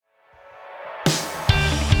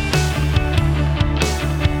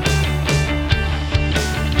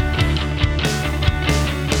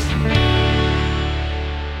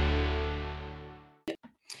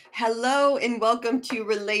Hello and welcome to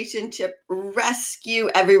Relationship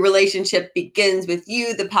Rescue. Every relationship begins with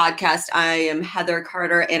you, the podcast. I am Heather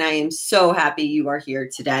Carter and I am so happy you are here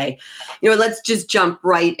today. Let's just jump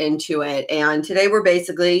right into it. And today we're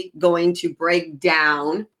basically going to break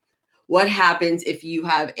down what happens if you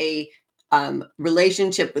have a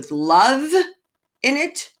relationship with love in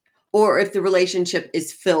it, or if the relationship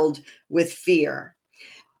is filled with fear.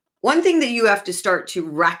 One thing that you have to start to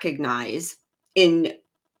recognize in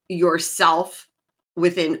yourself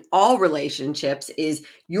within all relationships is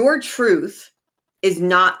your truth is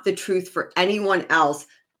not the truth for anyone else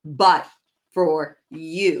but for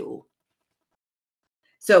you.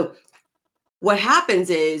 So what happens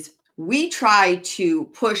is we try to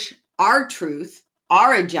push our truth,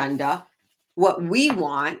 our agenda, what we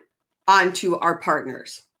want onto our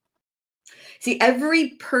partners. See, every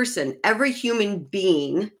person, every human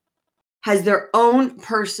being has their own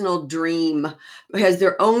personal dream, has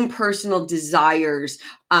their own personal desires,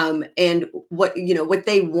 and what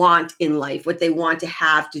they want in life, what they want to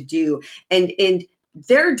have to do. And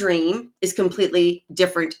their dream is completely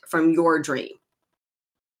different from your dream.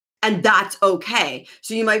 And that's okay.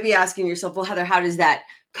 So you might be asking yourself, well, Heather, how does that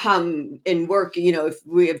come and work, if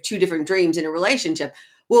we have two different dreams in a relationship?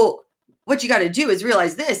 Well, what you got to do is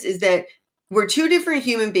realize this, is that we're two different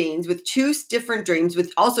human beings with two different dreams,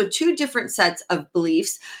 with also two different sets of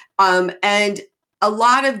beliefs, and a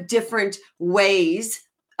lot of different ways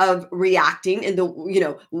of reacting and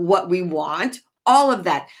what we want, all of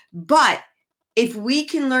that. But if we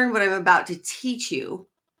can learn what I'm about to teach you,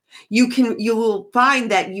 you will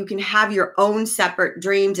find that you can have your own separate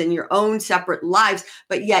dreams and your own separate lives,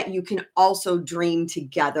 but yet you can also dream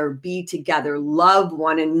together, be together, love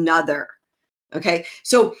one another. Okay.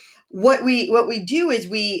 So what we do is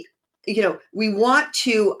we want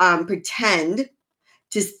to pretend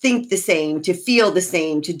to think the same, to feel the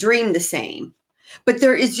same, to dream the same, but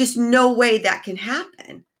there is just no way that can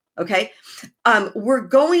happen. Okay. We're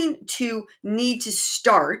going to need to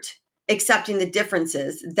start accepting the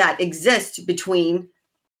differences that exist between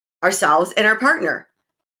ourselves and our partner.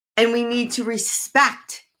 And we need to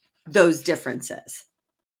respect those differences.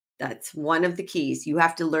 That's one of the keys. You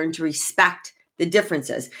have to learn to respect the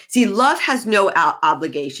differences. See, love has no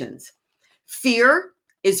obligations. Fear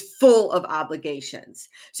is full of obligations.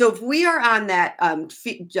 So if we are on that,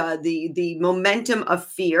 the momentum of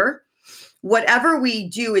fear, whatever we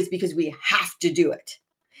do is because we have to do it.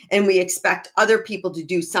 And we expect other people to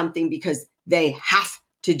do something because they have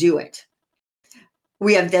to do it.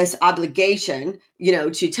 We have this obligation,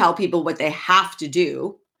 to tell people what they have to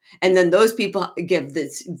do. And then those people give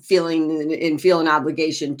this feeling and feel an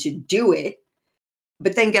obligation to do it.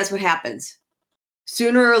 But then guess what happens?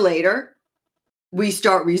 Sooner or later, we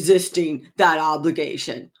start resisting that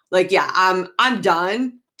obligation. Like, yeah, I'm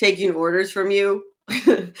done taking orders from you.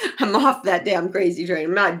 I'm off that damn crazy train.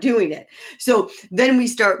 I'm not doing it. So then we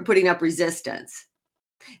start putting up resistance.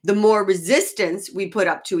 The more resistance we put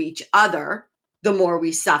up to each other, the more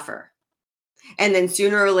we suffer. And then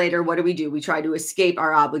sooner or later, what do? We try to escape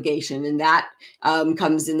our obligation. And that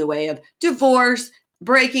comes in the way of divorce,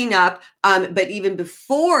 breaking up. But even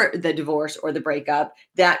before the divorce or the breakup,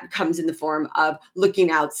 that comes in the form of looking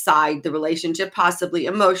outside the relationship, possibly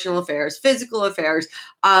emotional affairs, physical affairs,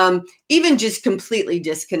 even just completely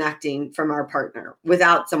disconnecting from our partner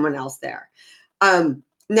without someone else there.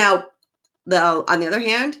 Now, on the other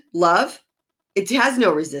hand, love, it has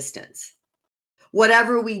no resistance.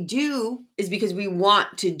 Whatever we do is because we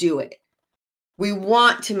want to do it. We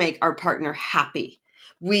want to make our partner happy.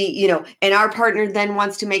 And our partner then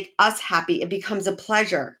wants to make us happy. It becomes a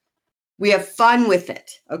pleasure. We have fun with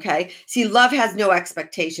it. Okay. See, love has no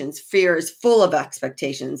expectations. Fear is full of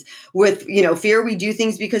expectations. With, fear, we do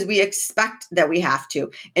things because we expect that we have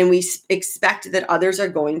to, and we expect that others are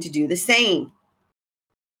going to do the same.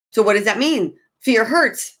 So what does that mean? Fear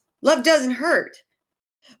hurts. Love doesn't hurt.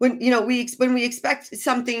 When we expect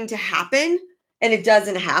something to happen and it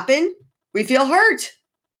doesn't happen, we feel hurt.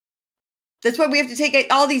 That's why we have to take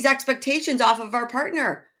all these expectations off of our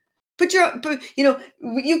partner.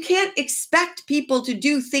 You can't expect people to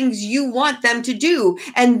do things you want them to do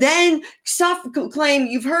and then claim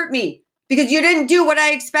you've hurt me because you didn't do what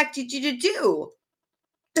I expected you to do.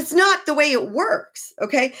 That's not the way it works,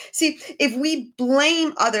 okay? See, if we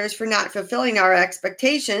blame others for not fulfilling our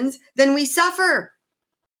expectations, then we suffer.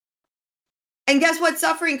 And guess what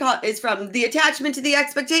suffering is from? The attachment to the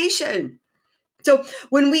expectation. So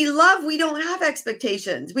when we love, we don't have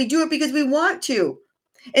expectations. We do it because we want to.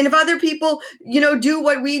 And if other people, do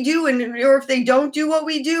what we do, or if they don't do what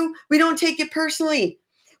we do, we don't take it personally.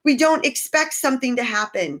 We don't expect something to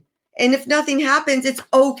happen. And if nothing happens, it's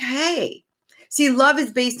okay. See, love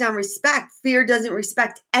is based on respect. Fear doesn't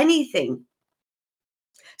respect anything.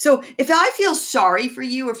 So if I feel sorry for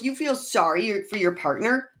you, or if you feel sorry for your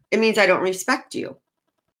partner, it means I don't respect you.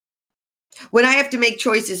 When I have to make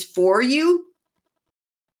choices for you,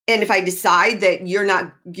 and if I decide that you're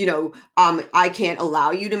not, I can't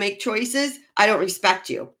allow you to make choices, I don't respect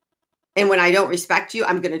you. And when I don't respect you,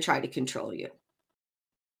 I'm going to try to control you.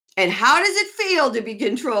 And how does it feel to be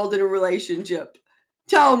controlled in a relationship?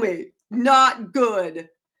 Tell me. Not good.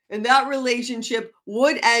 And that relationship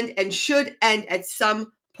would end and should end at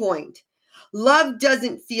some point. Love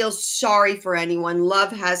doesn't feel sorry for anyone.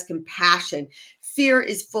 Love has compassion. Fear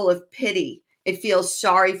is full of pity. It feels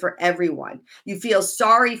sorry for everyone. You feel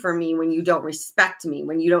sorry for me when you don't respect me,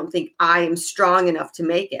 when you don't think I am strong enough to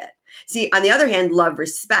make it. See, on the other hand, love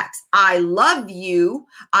respects. I love you.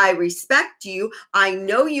 I respect you. I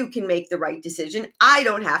know you can make the right decision. I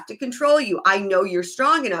don't have to control you. I know you're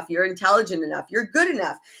strong enough. You're intelligent enough. You're good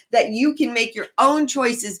enough that you can make your own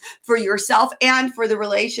choices for yourself and for the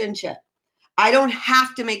relationship. I don't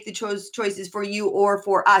have to make the choices for you or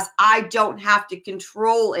for us. I don't have to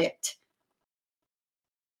control it.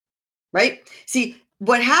 Right? See,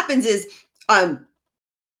 what happens is,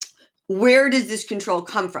 where does this control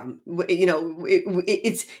come from?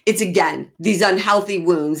 It's again, these unhealthy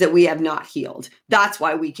wounds that we have not healed. That's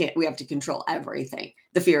why we have to control everything.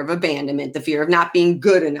 The fear of abandonment, the fear of not being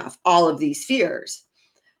good enough, all of these fears.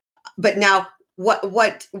 But now what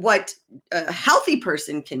a healthy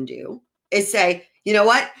person can do is say, you know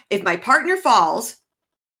what? If my partner falls,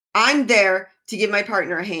 I'm there to give my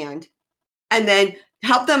partner a hand and then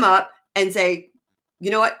help them up and say,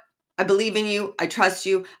 you know what? I believe in you. I trust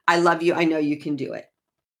you. I love you. I know you can do it.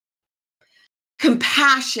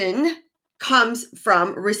 Compassion comes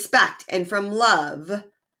from respect and from love.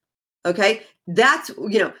 Okay. That's,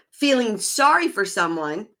 feeling sorry for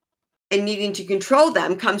someone and needing to control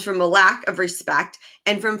them comes from a lack of respect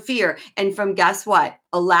and from fear and from, guess what?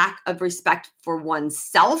 A lack of respect for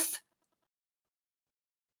oneself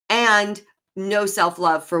and no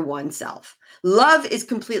self-love for oneself. Love is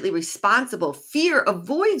completely responsible. Fear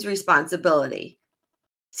avoids responsibility.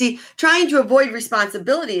 See, trying to avoid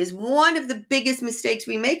responsibility is one of the biggest mistakes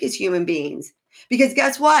we make as human beings. Because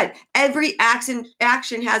guess what? Every action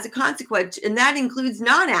has a consequence, and that includes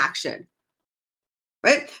non-action.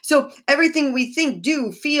 Right? So everything we think,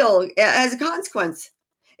 do, feel has a consequence.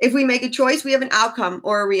 If we make a choice, we have an outcome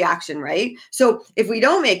or a reaction, right? So if we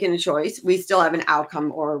don't make a choice, we still have an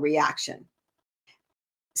outcome or a reaction.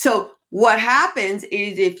 So what happens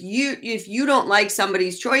is if you don't like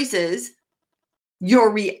somebody's choices,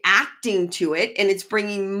 you're reacting to it and it's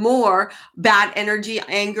bringing more bad energy,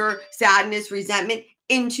 anger, sadness, resentment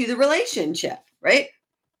into the relationship, right?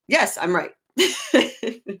 Yes, I'm right.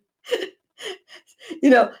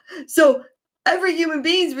 So every human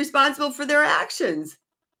being is responsible for their actions.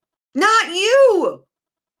 Not you.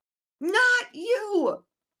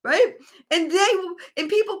 Right? And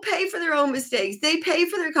people pay for their own mistakes. They pay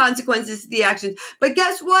for their consequences to the actions. But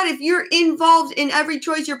guess what? If you're involved in every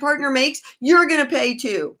choice your partner makes, you're going to pay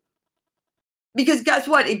too. Because guess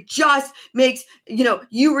what? It just makes,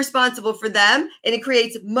 you responsible for them, and it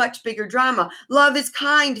creates much bigger drama. Love is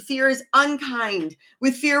kind. Fear is unkind.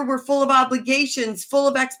 With fear, we're full of obligations, full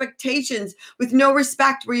of expectations. With no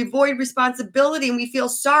respect, we avoid responsibility and we feel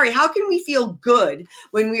sorry. How can we feel good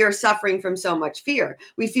when we are suffering from so much fear?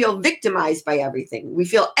 We feel victimized by everything. We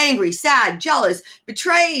feel angry, sad, jealous,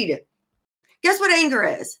 betrayed. Guess what anger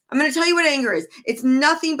is? I'm going to tell you what anger is. It's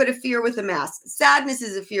nothing but a fear with a mask. Sadness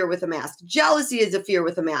is a fear with a mask. Jealousy is a fear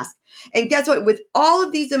with a mask. And guess what? With all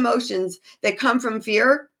of these emotions that come from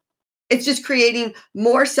fear, it's just creating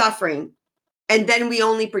more suffering. And then we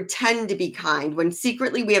only pretend to be kind when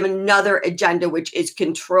secretly we have another agenda, which is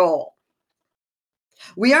control.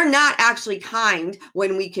 We are not actually kind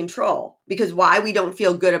when we control, because why? We don't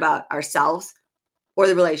feel good about ourselves or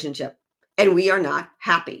the relationship, and we are not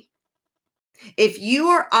happy. If you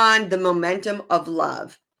are on the momentum of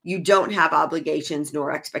love, you don't have obligations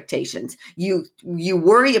nor expectations. You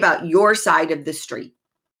worry about your side of the street.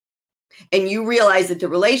 And you realize that the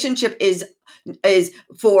relationship is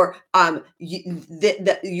for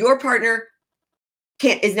your partner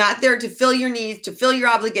is not there to fill your needs, to fill your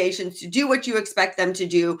obligations, to do what you expect them to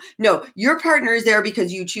do. No, your partner is there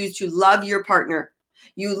because you choose to love your partner.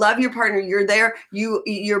 You love your partner. You're there.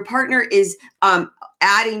 Your partner is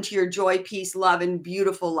adding to your joy, peace, love, and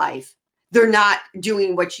beautiful life. They're not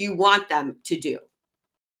doing what you want them to do.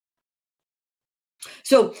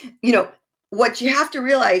 So, what you have to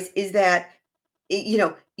realize is that,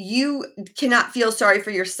 you cannot feel sorry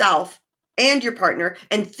for yourself and your partner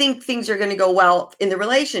and think things are going to go well in the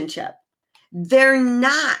relationship. They're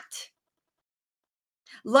not.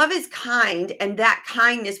 Love is kind, and that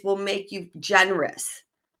kindness will make you generous.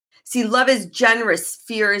 See, love is generous.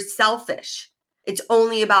 Fear is selfish. It's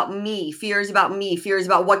only about me. Fear is about me. Fear is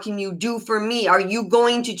about what can you do for me? Are you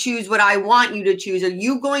going to choose what I want you to choose? Are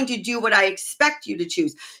you going to do what I expect you to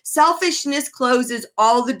choose? Selfishness closes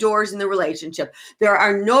all the doors in the relationship. There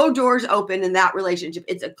are no doors open in that relationship.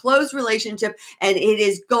 It's a closed relationship, and it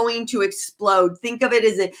is going to explode. Think of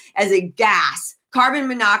it as a gas, carbon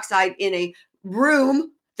monoxide in a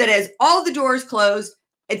room that has all the doors closed.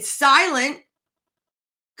 It's silent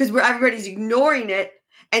because everybody's ignoring it.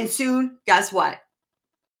 And soon, guess what?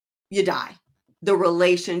 You die. The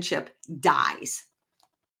relationship dies.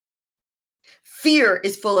 Fear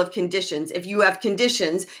is full of conditions. If you have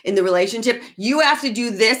conditions in the relationship, you have to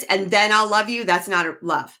do this and then I'll love you. That's not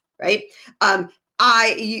love, right?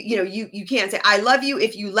 You can't say, I love you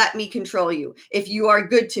if you let me control you, if you are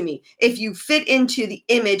good to me, if you fit into the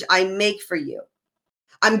image I make for you.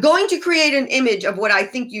 I'm going to create an image of what I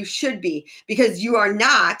think you should be because you are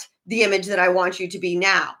not the image that I want you to be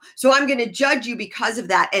now. So I'm going to judge you because of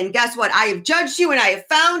that. And guess what? I have judged you and I have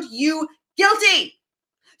found you guilty.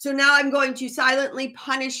 So now I'm going to silently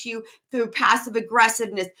punish you through passive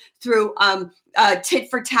aggressiveness, through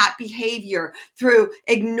tit for tat behavior, through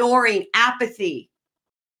ignoring, apathy.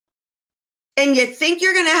 And you think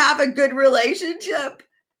you're going to have a good relationship?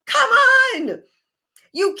 Come on.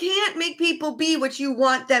 You can't make people be what you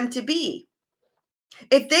want them to be.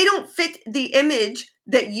 If they don't fit the image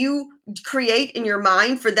that you create in your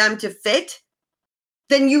mind for them to fit,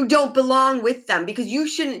 then you don't belong with them because you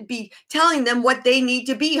shouldn't be telling them what they need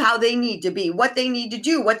to be, how they need to be, what they need to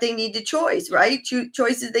do, what they need to choose, right?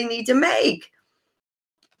 Choices they need to make.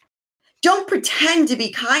 Don't pretend to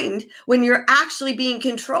be kind when you're actually being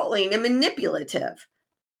controlling and manipulative.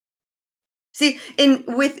 See,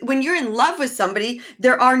 when you're in love with somebody,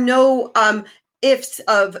 there are no ifs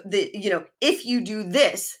of if you do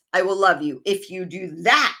this, I will love you. If you do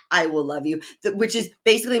that, I will love you. Which is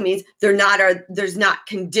basically means there's not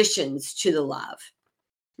conditions to the love,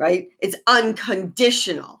 right? It's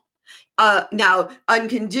unconditional. Now,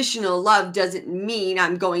 unconditional love doesn't mean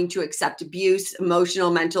I'm going to accept abuse,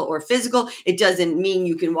 emotional, mental, or physical. It doesn't mean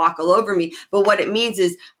you can walk all over me. But what it means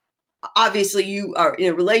is, obviously you are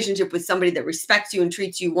in a relationship with somebody that respects you and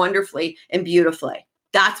treats you wonderfully and beautifully.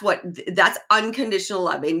 That's unconditional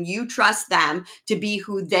love. And you trust them to be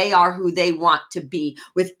who they are, who they want to be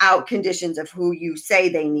without conditions of who you say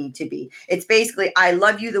they need to be. It's basically, I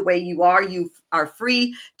love you the way you are. You are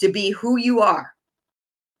free to be who you are.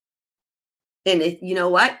 And you know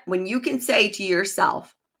what? When you can say to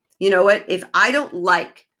yourself, you know what? If I don't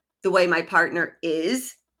like the way my partner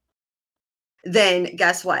is, then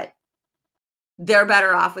guess what? They're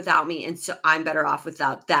better off without me. And so I'm better off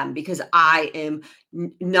without them because I am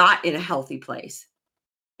not in a healthy place.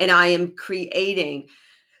 And I am creating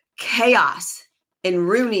chaos and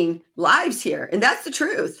ruining lives here. And that's the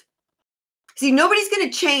truth. See, nobody's going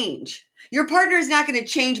to change. Your partner is not going to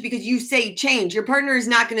change because you say change. Your partner is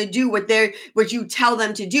not going to do what you tell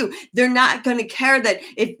them to do. They're not going to care that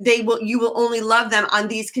you will only love them on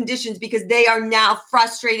these conditions because they are now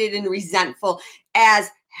frustrated and resentful as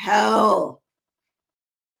hell.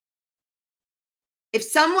 If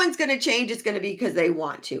someone's going to change, it's going to be because they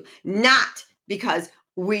want to, not because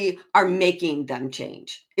we are making them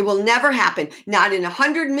change. It will never happen. Not in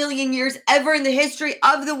 100 million years, ever in the history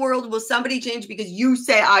of the world will somebody change because you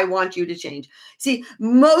say, I want you to change. See,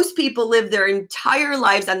 most people live their entire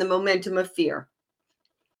lives on the momentum of fear.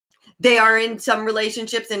 They are in some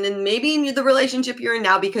relationships and then maybe in the relationship you're in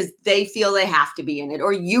now because they feel they have to be in it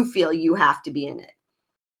or you feel you have to be in it.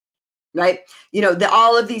 Right?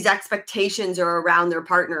 All of these expectations are around their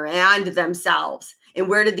partner and themselves. And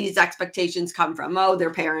where did these expectations come from? Oh,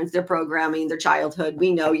 their parents, their programming, their childhood.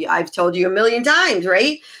 We know I've told you a million times,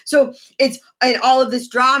 right? So and all of this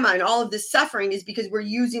drama and all of this suffering is because we're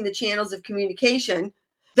using the channels of communication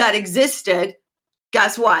that existed,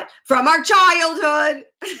 guess what? From our childhood.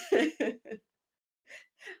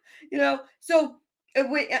 So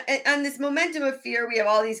on this momentum of fear, we have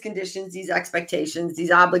all these conditions, these expectations, these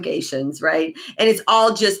obligations, right? And it's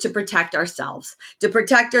all just to protect ourselves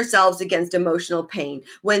against emotional pain.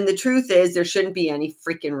 When the truth is, there shouldn't be any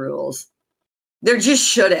freaking rules. There just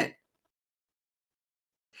shouldn't.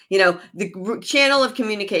 The channel of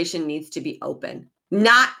communication needs to be open.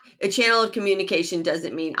 Not a channel of communication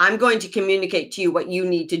doesn't mean I'm going to communicate to you what you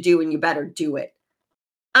need to do and you better do it.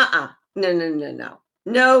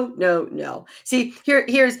 No. See,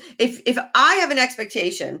 here's if I have an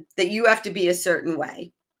expectation that you have to be a certain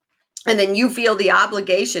way, and then you feel the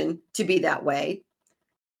obligation to be that way,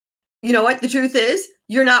 you know what the truth is?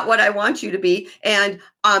 You're not what I want you to be, and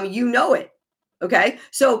you know it. Okay?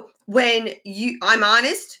 So when I'm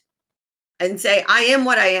honest and say I am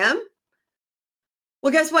what I am,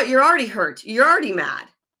 well, guess what? You're already hurt. You're already mad.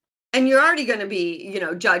 And you're already going to be,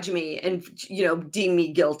 judge me and, deem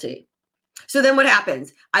me guilty. So then what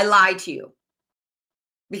happens? I lie to you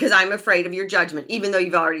because I'm afraid of your judgment, even though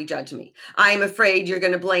you've already judged me. I'm afraid you're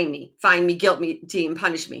going to blame me, find me guilty, and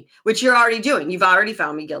punish me, which you're already doing. You've already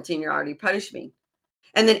found me guilty and you're already punished me.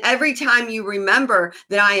 And then every time you remember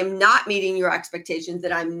that I am not meeting your expectations,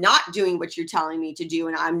 that I'm not doing what you're telling me to do,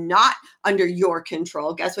 and I'm not under your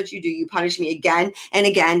control, guess what you do? You punish me again and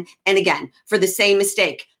again and again for the same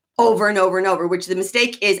mistake over and over and over, which the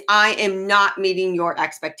mistake is I am not meeting your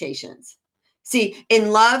expectations. See,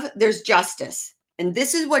 in love, there's justice. And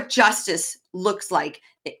this is what justice looks like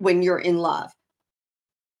when you're in love.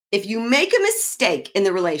 If you make a mistake in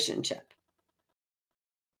the relationship,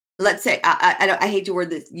 let's say, I hate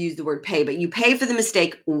to use the word pay, but you pay for the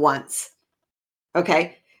mistake once,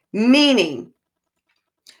 okay? Meaning,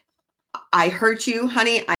 I hurt you,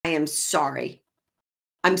 honey. I am sorry.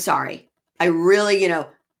 I'm sorry. I really,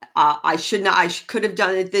 I could have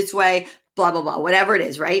done it this way, blah, blah, blah, whatever it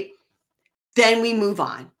is, right? Then we move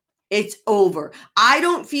on. It's over. I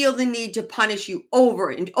don't feel the need to punish you over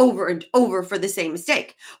and over and over for the same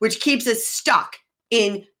mistake, which keeps us stuck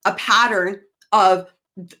in a pattern of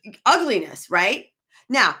ugliness, right?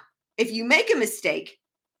 Now, if you make a mistake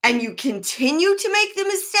and you continue to make the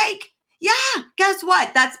mistake, yeah, guess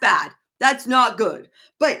what? That's bad. That's not good.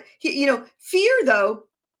 But,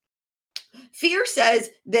 fear says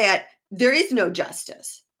that there is no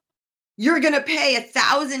justice. You're going to pay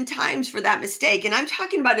 1,000 times for that mistake. And I'm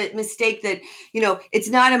talking about a mistake that, it's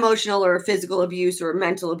not emotional or physical abuse or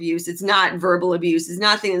mental abuse. It's not verbal abuse. It's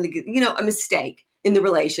nothing, a mistake in the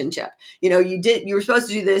relationship. You were supposed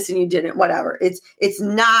to do this and you didn't, whatever. It's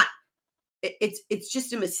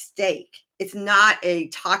just a mistake. It's not a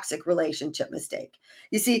toxic relationship mistake.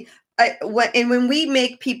 You see, when we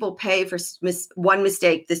make people pay for one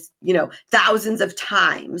mistake, thousands of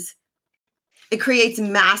times, it creates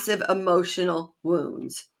massive emotional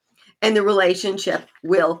wounds and the relationship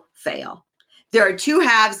will fail. There are two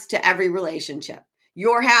halves to every relationship,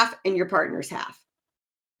 your half and your partner's half.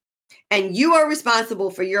 And you are responsible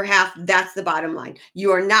for your half. That's the bottom line.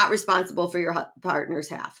 You are not responsible for your partner's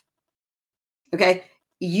half. Okay?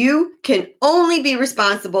 You can only be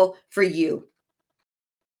responsible for you.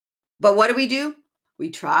 But what do? We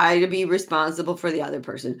try to be responsible for the other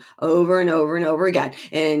person over and over and over again.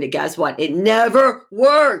 And guess what? It never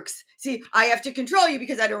works. See, I have to control you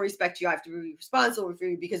because I don't respect you. I have to be responsible for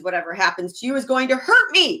you because whatever happens to you is going to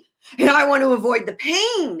hurt me. And I want to avoid the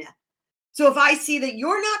pain. So if I see that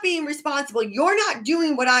you're not being responsible, you're not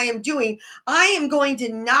doing what I am doing, I am going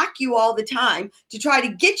to knock you all the time to try to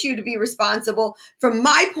get you to be responsible from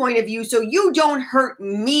my point of view so you don't hurt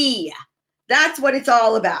me. That's what it's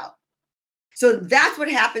all about. So that's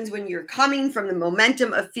what happens when you're coming from the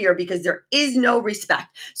momentum of fear because there is no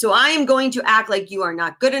respect. So I am going to act like you are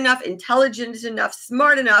not good enough, intelligent enough,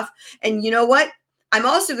 smart enough. And you know what? I'm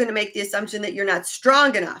also going to make the assumption that you're not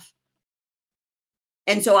strong enough.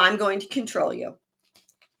 And so I'm going to control you.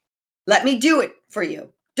 Let me do it for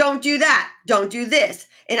you. Don't do that. Don't do this.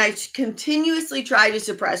 And I continuously try to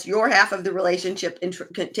suppress your half of the relationship and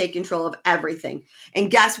take control of everything.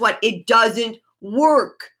 And guess what? It doesn't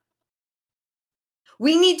work.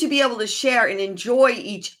 We need to be able to share and enjoy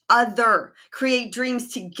each other, create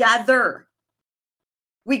dreams together.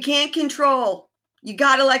 We can't control. You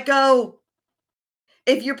got to let go.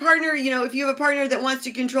 If your partner, if you have a partner that wants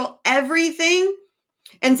to control everything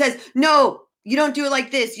and says, no, you don't do it like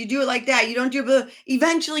this, you do it like that, you don't do it,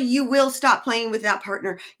 eventually you will stop playing with that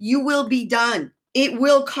partner. You will be done. It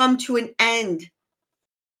will come to an end.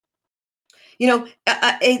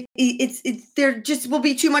 There just will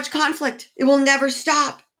be too much conflict. It will never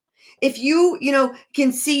stop. If you,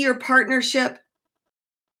 can see your partnership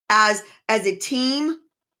as a team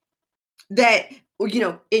that,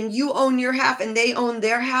 and you own your half and they own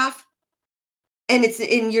their half, and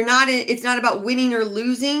it's not about winning or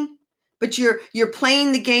losing, but you're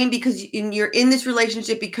playing the game because you're in this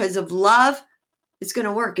relationship because of love, it's going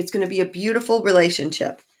to work. It's going to be a beautiful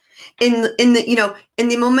relationship. In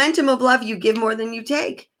the momentum of love, you give more than you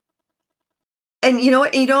take. And you know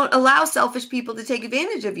what? And you don't allow selfish people to take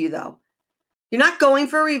advantage of you, though. You're not going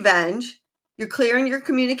for revenge. You're clear in your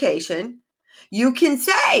communication. You can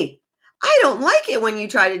say, I don't like it when you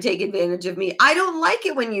try to take advantage of me. I don't like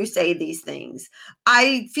it when you say these things.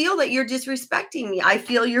 I feel that you're disrespecting me. I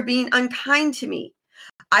feel you're being unkind to me.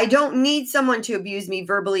 I don't need someone to abuse me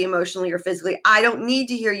verbally, emotionally, or physically. I don't need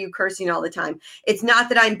to hear you cursing all the time. It's not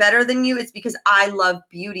that I'm better than you. It's because I love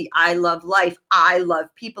beauty. I love life. I love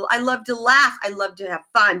people. I love to laugh. I love to have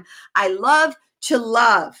fun. I love to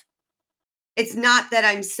love. It's not that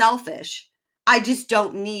I'm selfish. I just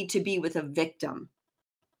don't need to be with a victim.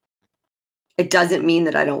 It doesn't mean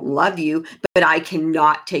that I don't love you, but I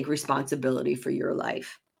cannot take responsibility for your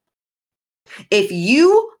life. If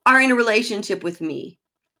you are in a relationship with me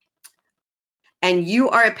and you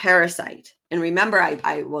are a parasite, and remember,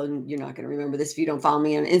 well, you're not going to remember this if you don't follow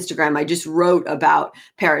me on Instagram. I just wrote about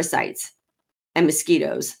parasites and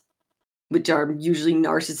mosquitoes, which are usually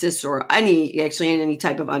narcissists or any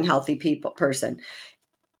type of unhealthy person.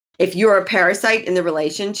 If you're a parasite in the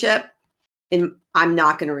relationship, and I'm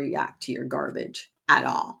not going to react to your garbage at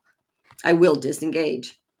all. I will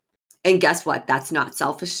disengage. And guess what? That's not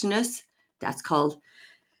selfishness. That's called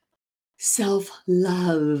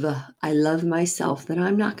self-love. I love myself that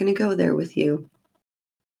I'm not going to go there with you.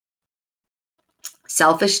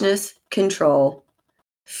 Selfishness, control,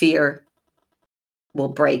 fear will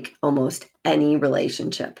break almost any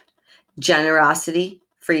relationship. Generosity,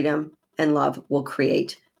 freedom, and love will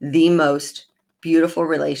create the most beautiful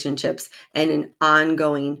relationships and an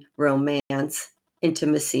ongoing romance,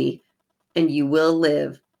 intimacy, and you will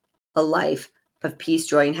live a life of peace,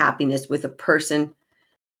 joy, and happiness with a person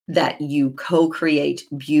that you co-create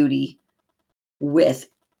beauty with,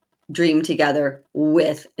 dream together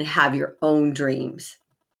with, and have your own dreams.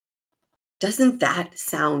 Doesn't that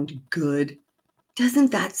sound good?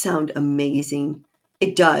 Doesn't that sound amazing?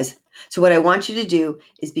 It does. So what I want you to do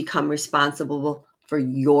is become responsible for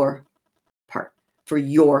your part, for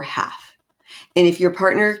your half. And if your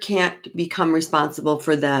partner can't become responsible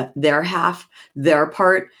for their half, their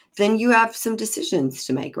part, then you have some decisions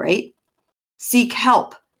to make, right? Seek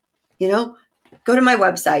help. Go to my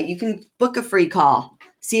website. You can book a free call.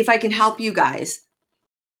 See if I can help you guys.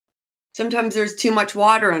 Sometimes there's too much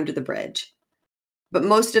water under the bridge, but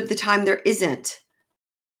most of the time there isn't.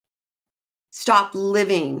 Stop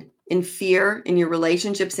living in fear in your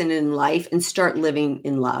relationships and in life and start living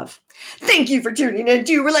in love. Thank you for tuning in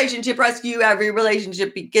to Relationship Rescue. Every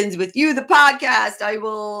relationship begins with you, the podcast. I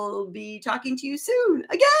will be talking to you soon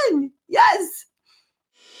again. Yes.